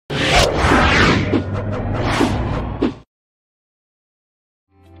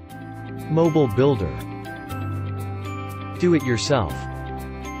Mobile builder. Do it yourself.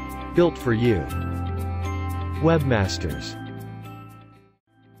 Built for you. Webmasters.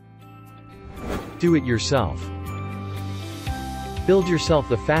 Do it yourself. Build yourself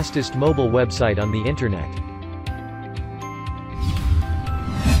the fastest mobile website on the internet.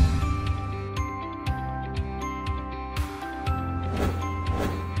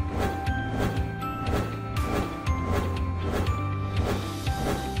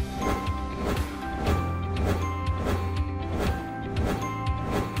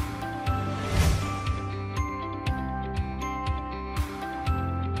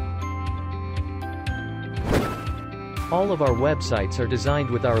 All of our websites are designed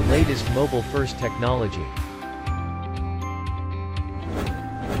with our latest mobile-first technology.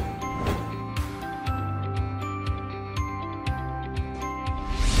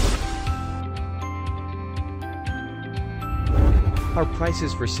 Our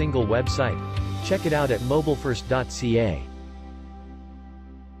prices for single website. Check it out at mobilefirst.ca.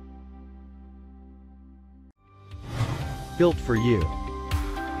 Built for you.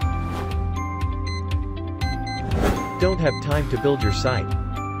 Don't have time to build your site?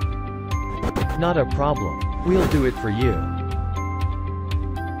 Not a problem. We'll do it for you.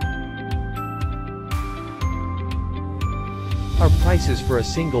 Our prices for a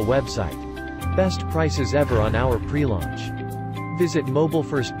single website. Best prices ever on our pre-launch. Visit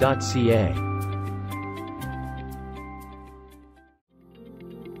mobilefirst.ca.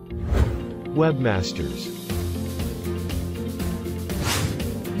 Webmasters.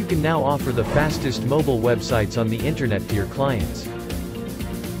 You can now offer the fastest mobile websites on the internet to your clients.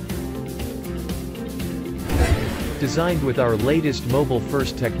 Designed with our latest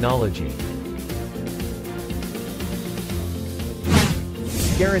mobile-first technology.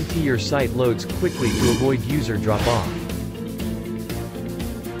 Guarantee your site loads quickly to avoid user drop-off.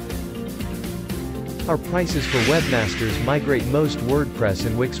 Our prices for Webmasters migrate most WordPress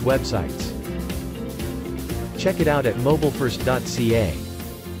and Wix websites. Check it out at mobilefirst.ca.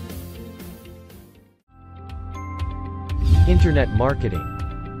 Internet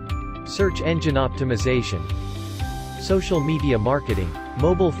marketing. Search engine optimization. Social media marketing.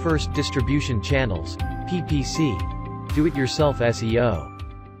 Mobile-first distribution channels. PPC. Do-it-yourself SEO.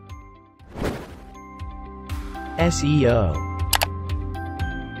 SEO.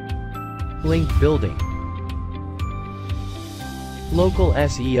 Link building. Local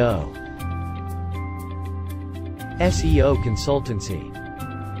SEO. SEO consultancy.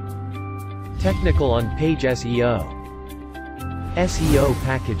 Technical on-page SEO. SEO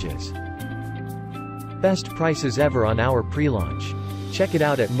packages. Best prices ever on our pre-launch. Check it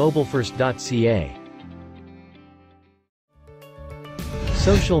out at mobilefirst.ca.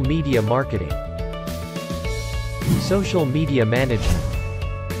 Social media marketing. Social media management.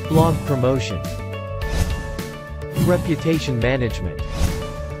 Blog promotion. Reputation management.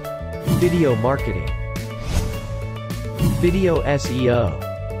 Video marketing. Video SEO.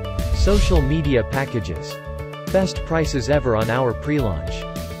 Social media packages. Best prices ever on our pre-launch.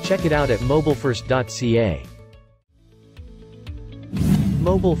 Check it out at mobilefirst.ca.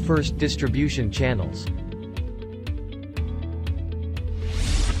 Mobile-first distribution channels.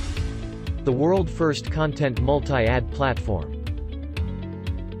 The world-first content multi-ad platform.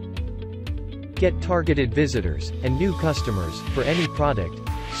 Get targeted visitors and new customers for any product,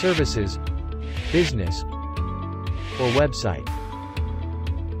 services, business, or website.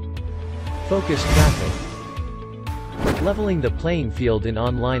 Focused traffic. Leveling the playing field in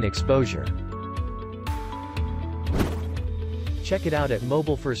online exposure. Check it out at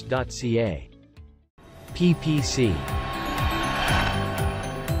mobilefirst.ca. PPC.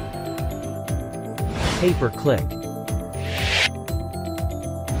 Pay-per-click.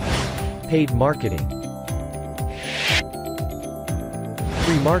 Paid marketing.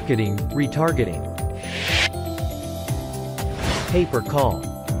 Remarketing, retargeting. Pay-per-call.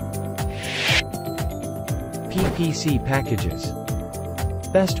 PPC packages.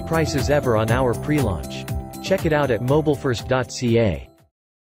 Best prices ever on our pre-launch. Check it out at mobilefirst.ca.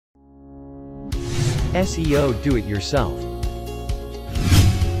 SEO Do It Yourself.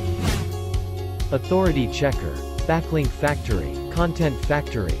 Authority Checker. Backlink Factory. Content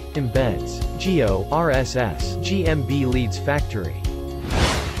Factory. Embeds. Geo, RSS. GMB Leads Factory.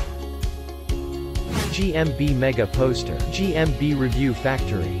 GMB Mega Poster, GMB Review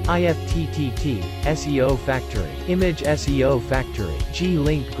Factory, IFTTT, SEO Factory, Image SEO Factory,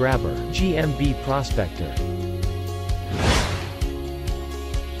 G-Link Grabber, GMB Prospector,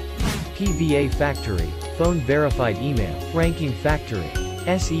 PVA Factory, Phone Verified Email, Ranking Factory,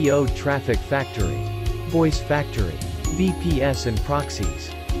 SEO Traffic Factory, Voice Factory, VPS and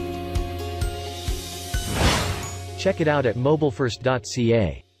Proxies. Check it out at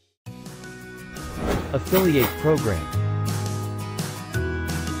mobilefirst.ca. Affiliate Program.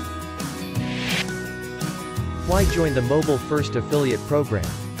 Why join the Mobile First Affiliate Program?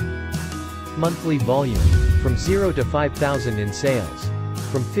 Monthly volume. From 0 to 5,000 in sales.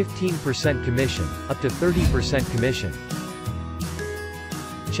 From 15% commission, up to 30% commission.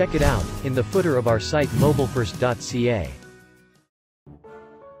 Check it out, in the footer of our site mobilefirst.ca.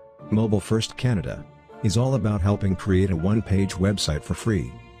 Mobile First Canada is all about helping create a one-page website for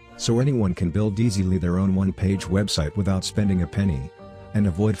free, so anyone can build easily their own one-page website without spending a penny, and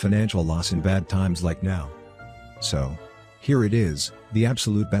avoid financial loss in bad times like now. So, here it is, the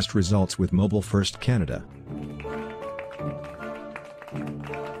absolute best results with Mobile First Canada.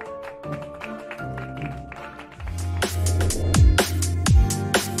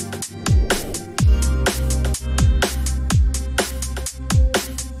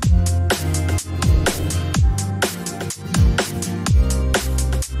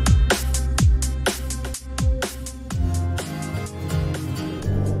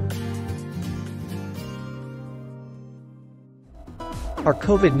 Our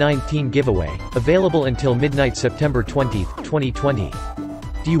COVID-19 giveaway, available until midnight September 20, 2020.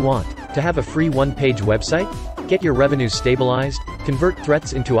 Do you want to have a free one-page website? Get your revenues stabilized? Convert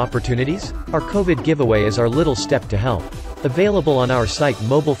threats into opportunities? Our COVID giveaway is our little step to help. Available on our site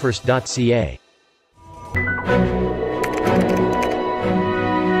mobilefirst.ca.